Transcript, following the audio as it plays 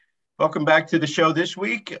Welcome back to the show this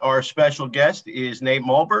week. Our special guest is Nate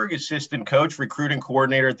Malberg, assistant coach, recruiting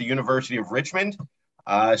coordinator at the University of Richmond,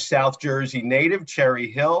 South Jersey native,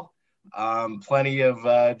 Cherry Hill. Plenty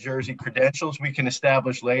of Jersey credentials we can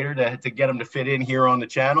establish later to get them to fit in here on the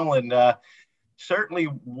channel. And certainly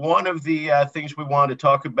one of the things we wanted to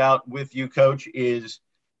talk about with you, Coach, is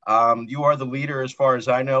you are the leader, as far as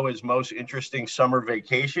I know, is most interesting summer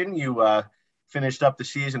vacation. You finished up the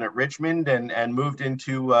season at Richmond and moved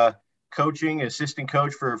into coaching, assistant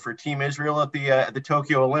coach for Team Israel at the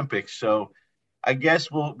Tokyo Olympics. So I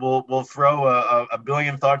guess we'll throw a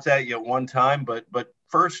billion thoughts at you at one time, but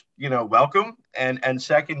first, welcome, and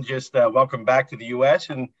second, just welcome back to the U.S.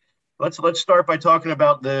 And let's start by talking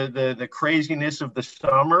about the craziness of the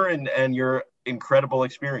summer and your incredible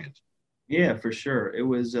experience. Yeah, for sure. It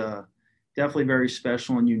was definitely very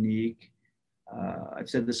special and unique. I've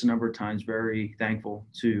said this a number of times, very thankful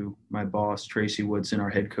to my boss, Tracy Woodson, our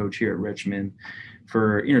head coach here at Richmond,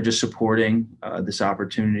 for, just supporting this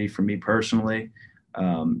opportunity for me personally.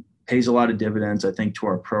 Pays a lot of dividends, I think, to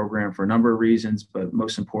our program for a number of reasons, but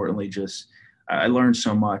most importantly, just I learned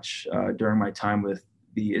so much during my time with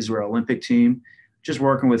the Israel Olympic team, just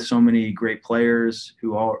working with so many great players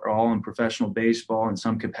who are all in professional baseball in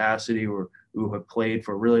some capacity or who have played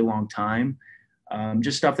for a really long time.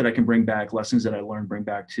 Just stuff that I can bring back, lessons that I learned, bring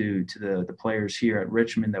back to the players here at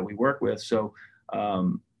Richmond that we work with. So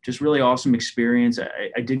just really awesome experience.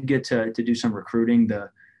 I did get to do some recruiting the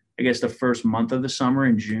first month of the summer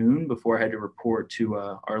in June before I had to report to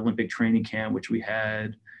our Olympic training camp, which we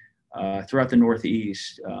had throughout the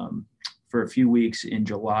Northeast for a few weeks in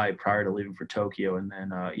July prior to leaving for Tokyo. And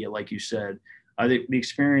then, like you said, the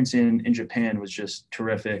experience in Japan was just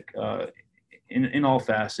terrific. In all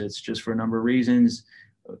facets, just for a number of reasons,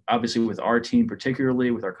 obviously with our team, particularly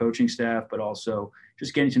with our coaching staff, but also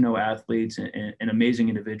just getting to know athletes and amazing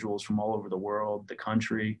individuals from all over the world, the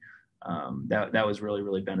country. That was really,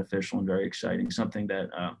 really beneficial and very exciting, something that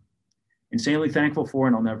insanely thankful for,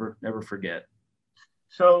 and I'll never forget.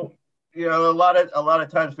 So, a lot of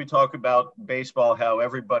times we talk about baseball, how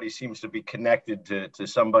everybody seems to be connected to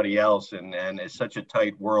somebody else, and it's such a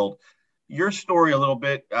tight world. Your story a little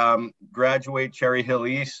bit, graduate Cherry Hill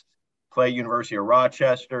East, play University of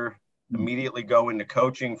Rochester, immediately go into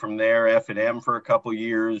coaching from there, F&M for a couple of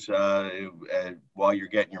years while you're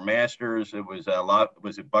getting your master's. It was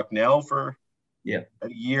was it Bucknell for a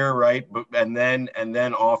year, right? And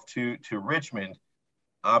then off to Richmond.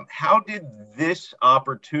 How did this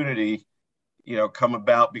opportunity, come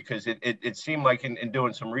about? Because it seemed like in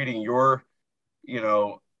doing some reading, you're,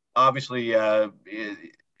 obviously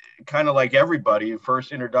kind of like everybody,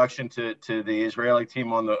 first introduction to the Israeli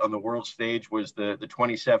team on the world stage was the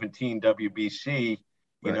 2017 WBC.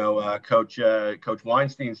 Right. Coach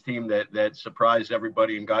Weinstein's team that surprised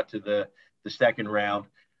everybody and got to the second round.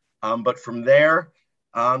 But from there,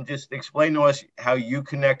 just explain to us how you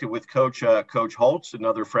connected with Coach Holtz,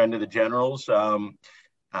 another friend of the Generals, and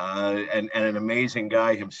an amazing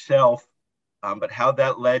guy himself. But how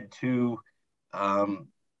that led to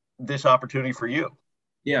this opportunity for you.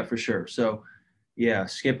 Yeah, for sure. So,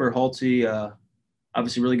 Skipper Holtzy,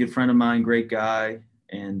 obviously a really good friend of mine, great guy,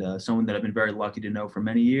 and someone that I've been very lucky to know for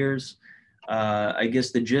many years. I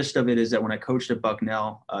guess the gist of it is that when I coached at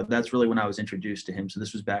Bucknell, that's really when I was introduced to him. So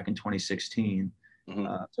this was back in 2016,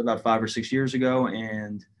 so about 5 or 6 years ago.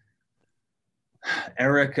 And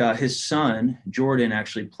Eric, his son, Jordan,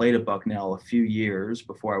 actually played at Bucknell a few years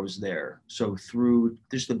before I was there. So through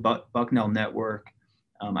just the Bucknell network,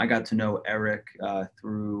 I got to know Eric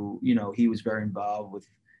through, he was very involved with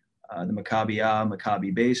the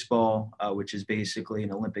Maccabi baseball, which is basically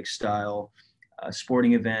an Olympic style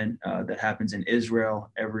sporting event that happens in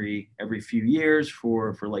Israel every few years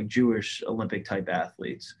for like Jewish Olympic type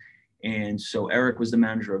athletes. And so Eric was the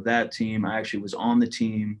manager of that team. I actually was on the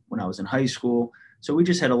team when I was in high school. So we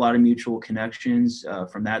just had a lot of mutual connections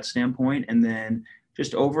from that standpoint. And then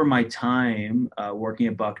just over my time working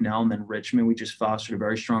at Bucknell and then Richmond, we just fostered a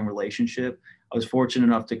very strong relationship. I was fortunate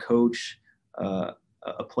enough to coach a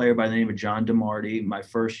player by the name of John DeMarty my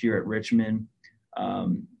first year at Richmond.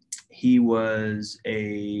 He was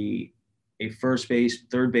a first base,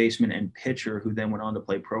 third baseman, and pitcher who then went on to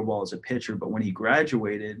play pro ball as a pitcher. But when he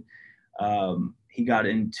graduated, he got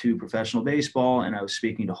into professional baseball, and I was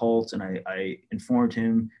speaking to Holtz, and I informed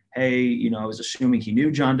him, hey, I was assuming he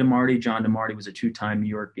knew John DeMarty. John DeMarty was a 2-time New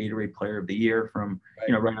York Gatorade Player of the Year from,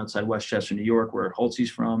 right outside Westchester, New York, where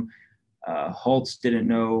Holtzy's from. Holtz didn't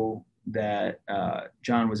know that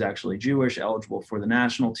John was actually Jewish, eligible for the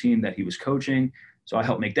national team that he was coaching. So I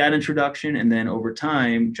helped make that introduction. And then over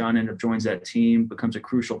time, John ended up joins that team, becomes a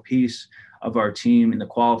crucial piece of our team in the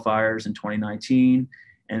qualifiers in 2019.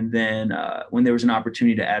 And then when there was an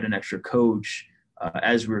opportunity to add an extra coach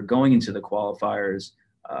as we were going into the qualifiers,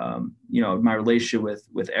 my relationship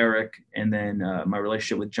with Eric and then my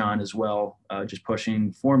relationship with John as well, just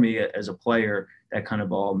pushing for me as a player, that kind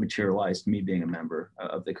of all materialized me being a member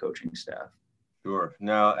of the coaching staff. Sure.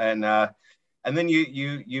 No, and then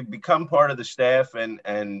you become part of the staff and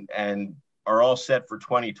are all set for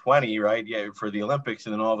 2020, right? Yeah, for the Olympics,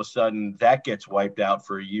 and then all of a sudden that gets wiped out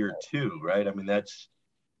for a year too, right? I mean, that's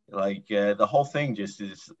like the whole thing just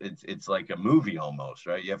it's like a movie almost,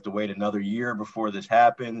 right? You have to wait another year before this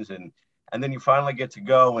happens, and then you finally get to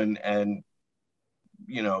go and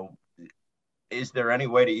is there any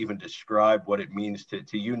way to even describe what it means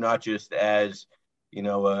to you, not just as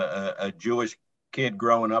a Jewish kid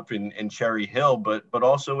growing up in Cherry Hill, but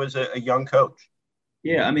also as a young coach?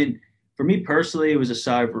 Yeah, I mean, for me personally, it was a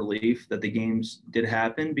sigh of relief that the games did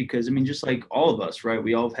happen because, I mean, just like all of us, right?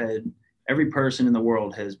 We all have had, every person in the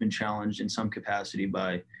world has been challenged in some capacity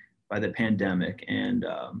by the pandemic. And,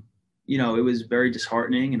 it was very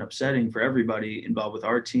disheartening and upsetting for everybody involved with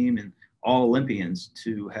our team and all Olympians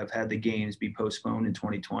to have had the games be postponed in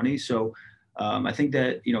 2020. So I think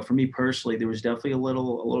that, for me personally, there was definitely a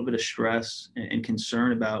little bit of stress and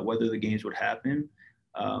concern about whether the games would happen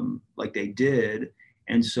like they did.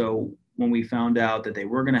 And so when we found out that they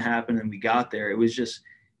were going to happen and we got there, it was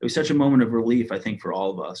such a moment of relief, I think, for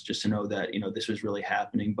all of us, just to know that, this was really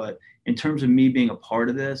happening. But in terms of me being a part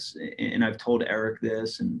of this, and I've told Eric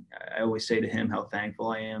this, and I always say to him how thankful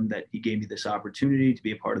I am that he gave me this opportunity to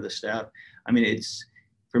be a part of the staff. I mean,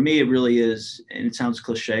 for me, it really is, and it sounds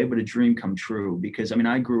cliche, but a dream come true because, I mean,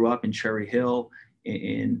 I grew up in Cherry Hill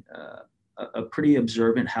in a pretty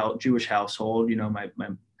observant Jewish household. My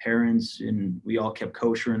parents, and we all kept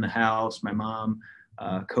kosher in the house. My mom,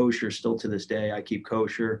 kosher still to this day. I keep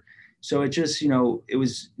kosher. So it just,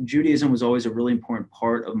 Judaism was always a really important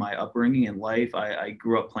part of my upbringing in life. I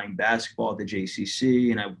grew up playing basketball at the JCC,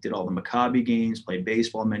 and I did all the Maccabi games, played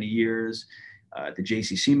baseball many years at the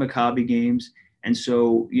JCC Maccabi games. And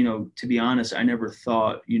so, to be honest, I never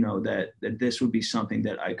thought, that this would be something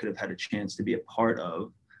that I could have had a chance to be a part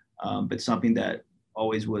of, but something that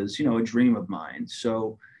always was, a dream of mine.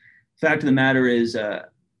 So fact of the matter is,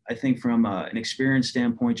 I think from an experience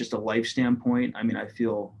standpoint, just a life standpoint, I mean, I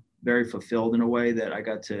feel very fulfilled in a way that I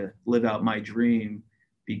got to live out my dream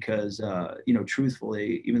because,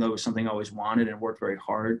 truthfully, even though it was something I always wanted and worked very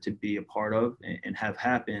hard to be a part of and have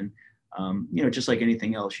happen, just like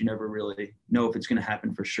anything else, you never really know if it's going to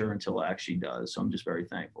happen for sure until it actually does. So I'm just very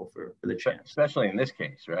thankful for the chance. Especially in this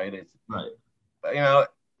case, right? It's right.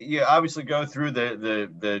 You obviously go through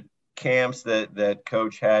the camps that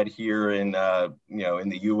coach had here in in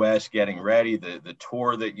the US getting ready, the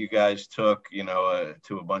tour that you guys took,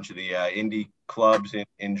 to a bunch of the indie clubs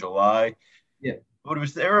in July. Yeah. But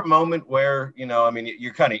was there a moment where,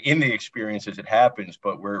 you're kind of in the experience as it happens,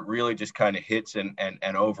 but where it really just kind of hits and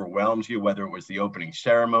overwhelms you, whether it was the opening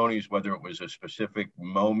ceremonies, whether it was a specific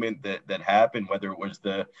moment that happened, whether it was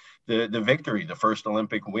the victory, the first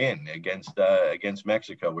Olympic win against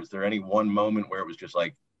Mexico? Was there any one moment where it was just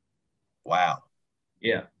like, wow?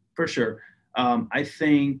 Yeah, for sure. I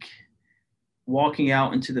think walking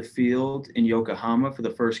out into the field in Yokohama for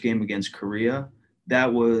the first game against Korea,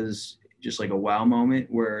 that was just like a wow moment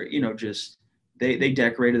where, just they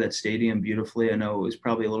decorated that stadium beautifully. I know it was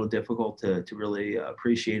probably a little difficult to really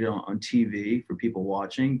appreciate it on TV for people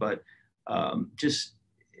watching, but just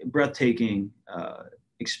breathtaking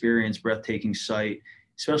experience, breathtaking sight,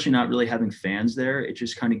 especially not really having fans there. It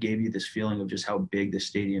just kind of gave you this feeling of just how big the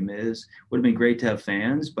stadium is. Would have been great to have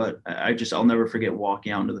fans, but I'll never forget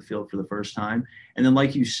walking out into the field for the first time. And then,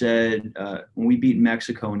 like you said, when we beat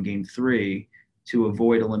Mexico in Game 3 to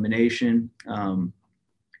avoid elimination,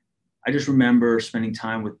 I just remember spending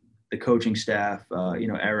time with the coaching staff,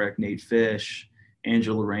 Eric, Nate Fish,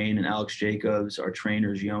 Angela Lorraine, and Alex Jacobs, our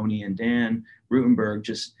trainers, Yoni and Dan Rutenberg,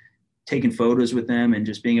 just taking photos with them and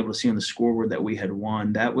just being able to see on the scoreboard that we had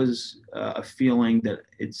won. That was a feeling that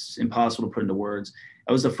it's impossible to put into words.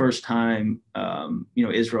 That was the first time,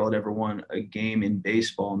 Israel had ever won a game in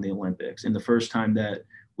baseball in the Olympics, and the first time that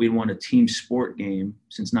we'd won a team sport game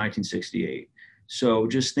since 1968. So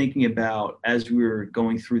just thinking about as we were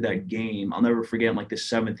going through that game, I'll never forget, like the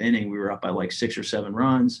 7th inning, we were up by like 6 or 7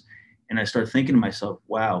 runs. And I started thinking to myself,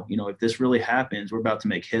 wow, if this really happens, we're about to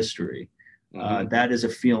make history. Mm-hmm. That is a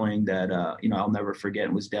feeling that, I'll never forget.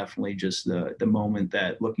 It was definitely just the moment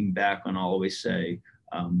that, looking back on, I'll always say,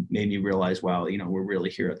 made me realize, wow, we're really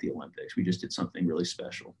here at the Olympics. We just did something really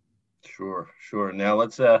special. Sure. Now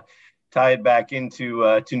let's tie it back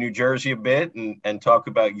into to New Jersey a bit and talk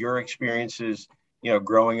about your experiences,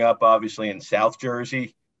 growing up obviously in South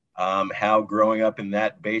Jersey, how growing up in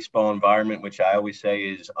that baseball environment, which I always say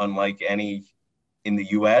is unlike any in the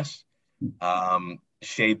U.S.,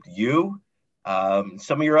 shaped you.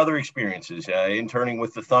 Some of your other experiences, interning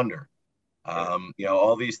with the Thunder,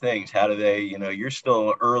 all these things. How do they, you're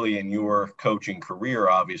still early in your coaching career,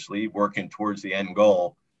 obviously working towards the end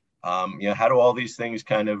goal. How do all these things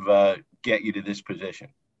kind of get you to this position?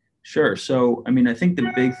 Sure. So, I mean, I think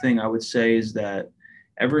the big thing I would say is that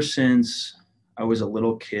ever since I was a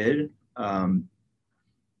little kid,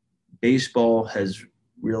 baseball has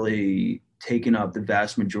really taken up the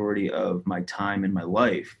vast majority of my time in my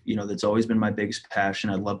life. That's always been my biggest passion.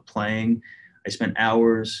 I love playing. I spent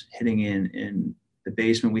hours hitting in the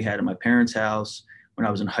basement we had at my parents' house. When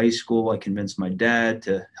I was in high school, I convinced my dad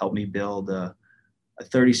to help me build a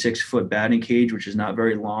 36-foot batting cage, which is not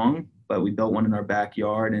very long, but we built one in our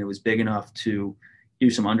backyard, and it was big enough to do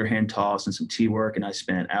some underhand toss and some tee work. And I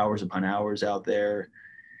spent hours upon hours out there.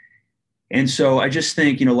 And so I just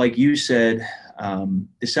think, like you said,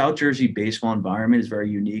 the South Jersey baseball environment is very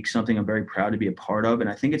unique, something I'm very proud to be a part of. And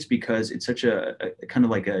I think it's because it's such a kind of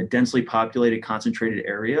like a densely populated, concentrated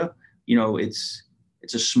area.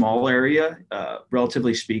 It's a small area,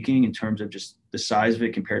 relatively speaking, in terms of just the size of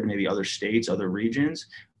it compared to maybe other states, other regions.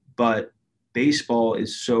 But baseball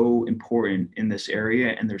is so important in this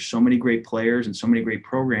area, and there's so many great players and so many great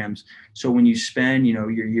programs. So when you spend, your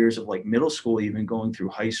years of like middle school, even going through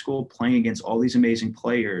high school, playing against all these amazing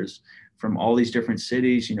players from all these different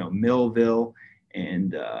cities, Millville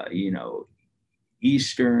and,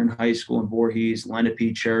 Eastern High School in Voorhees,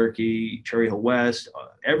 Lenape, Cherokee, Cherry Hill West,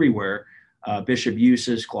 everywhere. Bishop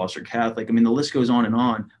Eustace, Gloucester Catholic. I mean, the list goes on and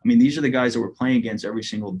on. I mean, these are the guys that we're playing against every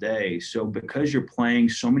single day. So because you're playing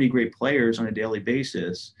so many great players on a daily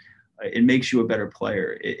basis, it makes you a better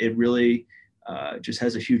player. It really just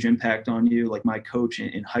has a huge impact on you. Like my coach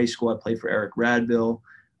in high school, I played for Eric Radville,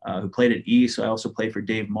 who played at East. I also played for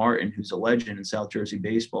Dave Martin, who's a legend in South Jersey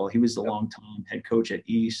baseball. He was the longtime head coach at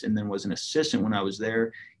East and then was an assistant when I was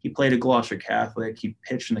there. He played at Gloucester Catholic. He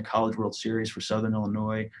pitched in the College World Series for Southern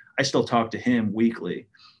Illinois. I still talk to him weekly.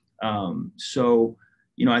 So,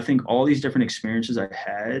 I think all these different experiences I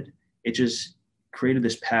had, it just created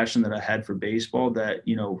this passion that I had for baseball that,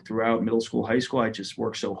 throughout middle school, high school, I just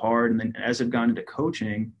worked so hard. And then as I've gone into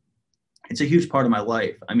coaching, it's a huge part of my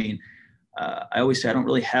life. I mean, I always say I don't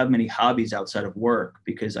really have many hobbies outside of work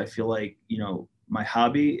because I feel like, my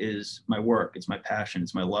hobby is my work. It's my passion.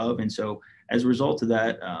 It's my love. And so as a result of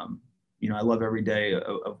that, I love every day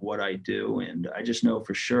of what I do. And I just know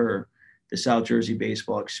for sure the South Jersey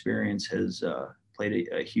baseball experience has played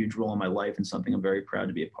a huge role in my life and something I'm very proud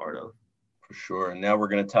to be a part of. For sure. And now we're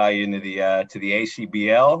going to tie you into the to the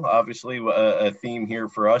ACBL, obviously a theme here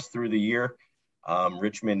for us through the year.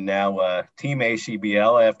 Richmond now Team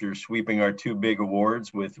ACBL after sweeping our two big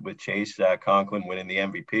awards with Chase Conklin winning the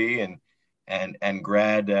MVP and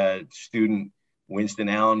grad student Winston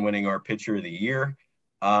Allen winning our Pitcher of the Year.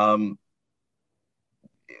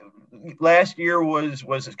 Last year was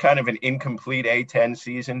kind of an incomplete A10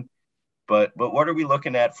 season, but what are we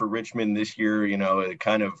looking at for Richmond this year?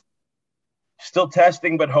 Kind of still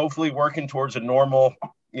testing, but hopefully working towards a normal,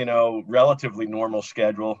 relatively normal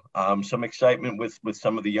schedule. Some excitement with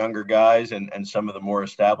some of the younger guys and some of the more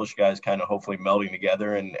established guys kind of hopefully melding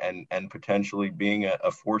together and potentially being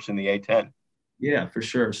a force in the A10. Yeah, for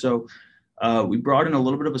sure. So we brought in a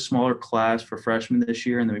little bit of a smaller class for freshmen this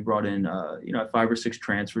year, and then we brought in, 5 or 6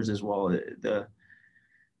 transfers as well. The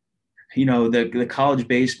college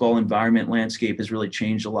baseball environment landscape has really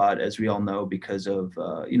changed a lot, as we all know, because of,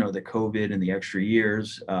 the COVID and the extra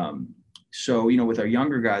years. So, with our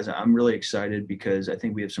younger guys, I'm really excited because I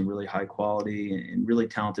think we have some really high quality and really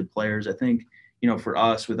talented players. I think, for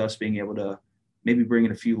us, with us being able to maybe bring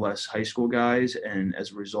in a few less high school guys and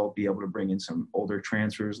as a result be able to bring in some older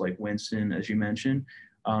transfers like Winston, as you mentioned,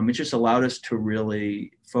 it just allowed us to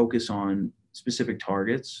really focus on specific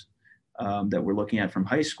targets that we're looking at from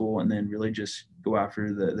high school and then really just go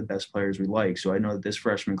after the best players we like. So I know that this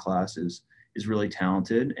freshman class is really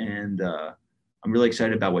talented, and I'm really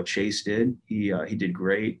excited about what Chase did. He did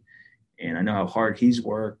great. And I know how hard he's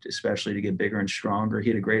worked, especially to get bigger and stronger. He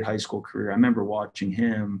had a great high school career. I remember watching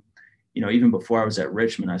him, even before I was at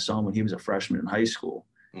Richmond. I saw him when he was a freshman in high school.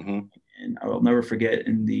 Mm-hmm. And I will never forget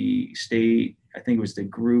in the state, I think it was the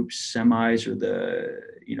group semis or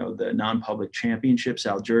the non-public championship,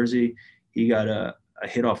 South Jersey. He got a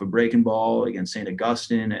hit off a breaking ball against St.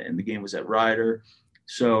 Augustine, and the game was at Ryder.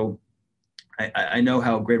 So I know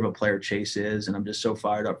how great of a player Chase is, and I'm just so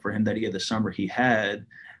fired up for him that he had the summer he had.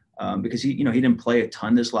 because he didn't play a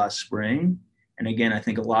ton this last spring. And again, I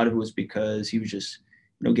think a lot of it was because he was just,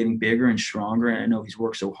 getting bigger and stronger. And I know he's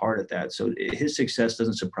worked so hard at that. So his success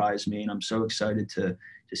doesn't surprise me. And I'm so excited to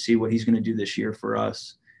see what he's going to do this year for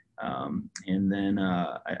us. And then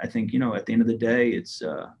I think, at the end of the day, it's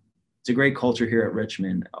a great culture here at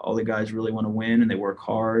Richmond. All the guys really want to win and they work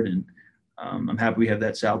hard. And I'm happy we have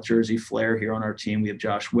that South Jersey flair here on our team. We have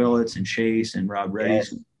Josh Willits and Chase and Rob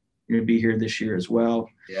Reddy's going to be here this year as well.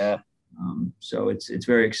 Yeah. So it's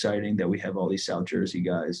very exciting that we have all these South Jersey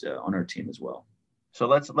guys on our team as well. So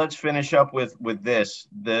let's finish up with this.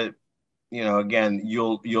 Again,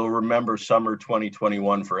 you'll remember summer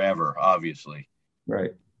 2021 forever, obviously.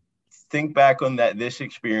 Right. Think back on this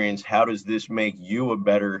experience. How does this make you a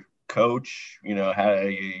better coach? How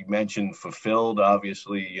you mentioned fulfilled,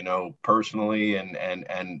 obviously, personally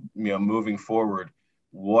and moving forward.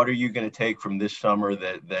 What are you going to take from this summer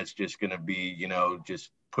that's just going to be,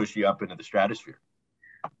 just push you up into the stratosphere?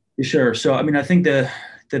 Sure. So, I think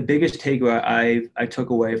the biggest takeaway I took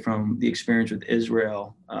away from the experience with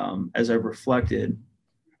Israel, as I've reflected,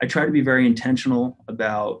 I tried to be very intentional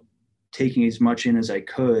about taking as much in as I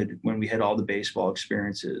could when we had all the baseball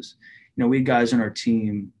experiences. We had guys on our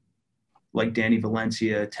team like Danny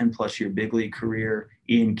Valencia, 10-plus year big league career,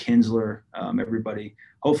 Ian Kinsler. Everybody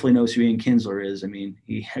hopefully knows who Ian Kinsler is.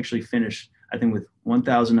 He actually finished, I think, with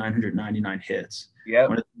 1,999 hits. Yeah,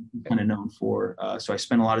 one of the things he's kind of known for. So I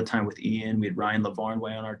spent a lot of time with Ian. We had Ryan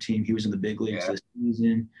LaVarnway on our team. He was in the big leagues this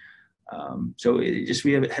season. So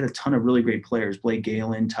we had a ton of really great players. Blake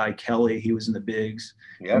Galen, Ty Kelly, he was in the bigs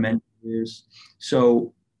for many years.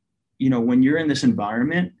 So, when you're in this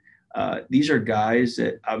environment, these are guys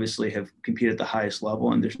that obviously have competed at the highest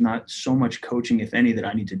level, and there's not so much coaching, if any, that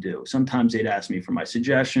I need to do. Sometimes they'd ask me for my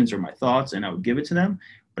suggestions or my thoughts, and I would give it to them.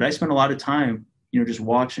 But I spent a lot of time, just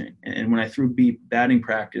watching. And when I threw batting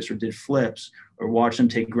practice or did flips or watched them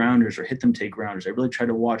take grounders or hit them take grounders, I really tried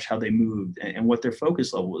to watch how they moved and what their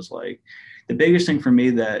focus level was like. The biggest thing for me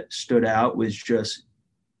that stood out was just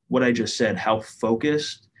what I just said, how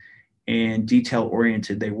focused and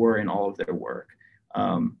detail-oriented they were in all of their work.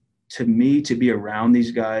 To me, to be around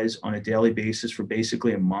these guys on a daily basis for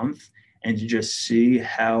basically a month and to just see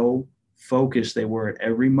how focused they were at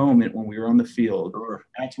every moment when we were on the field,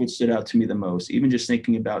 that's what stood out to me the most. Even just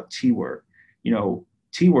thinking about T-work.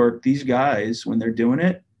 T-work, these guys, when they're doing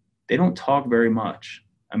it, they don't talk very much.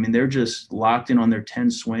 They're just locked in on their 10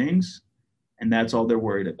 swings, and that's all they're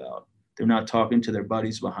worried about. They're not talking to their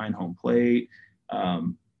buddies behind home plate.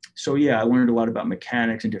 So, I learned a lot about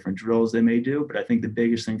mechanics and different drills they may do, but I think the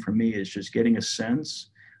biggest thing for me is just getting a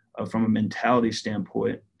sense of, from a mentality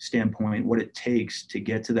standpoint, what it takes to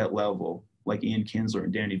get to that level, like Ian Kinsler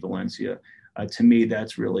and Danny Valencia. To me,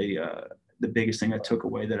 that's really the biggest thing I took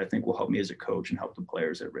away that I think will help me as a coach and help the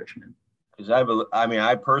players at Richmond. Because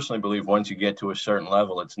I personally believe once you get to a certain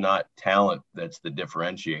level, it's not talent that's the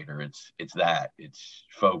differentiator. It's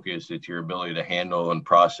focus. It's your ability to handle and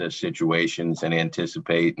process situations and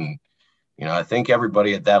anticipate. And, I think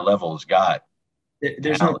everybody at that level has got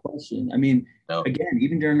There's talent. No question. Again,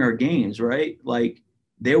 even during our games, right? Like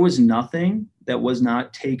there was nothing that was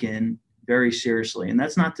not taken very seriously. And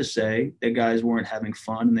that's not to say that guys weren't having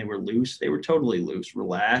fun and they were loose. They were totally loose,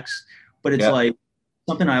 relaxed. But it's like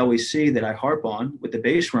something I always see that I harp on with the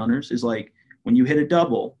base runners is like when you hit a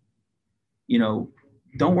double,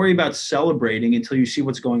 don't worry about celebrating until you see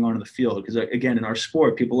what's going on in the field. Because again, in our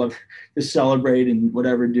sport, people love to celebrate and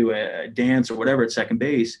whatever, do a dance or whatever at second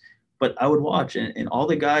base. But I would watch, and all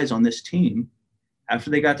the guys on this team, after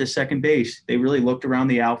they got to second base, they really looked around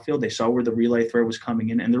the outfield. They saw where the relay throw was coming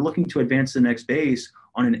in, and they're looking to advance to the next base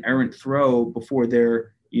on an errant throw before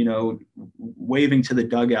they're, waving to the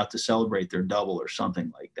dugout to celebrate their double or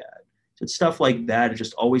something like that. So it's stuff like that,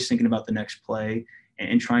 just always thinking about the next play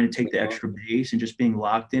and trying to take the extra base and just being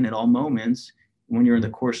locked in at all moments when you're in the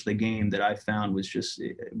course of the game that I found was just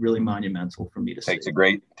really monumental for me to see.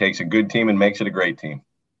 Takes a good team and makes it a great team.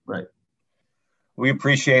 Right. We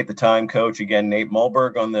appreciate the time, Coach. Again, Nate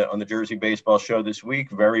Malberg on the Jersey Baseball Show this week.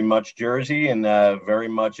 Very much Jersey and very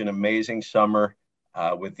much an amazing summer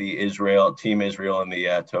with the Team Israel in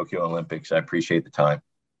the Tokyo Olympics. I appreciate the time.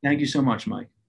 Thank you so much, Mike.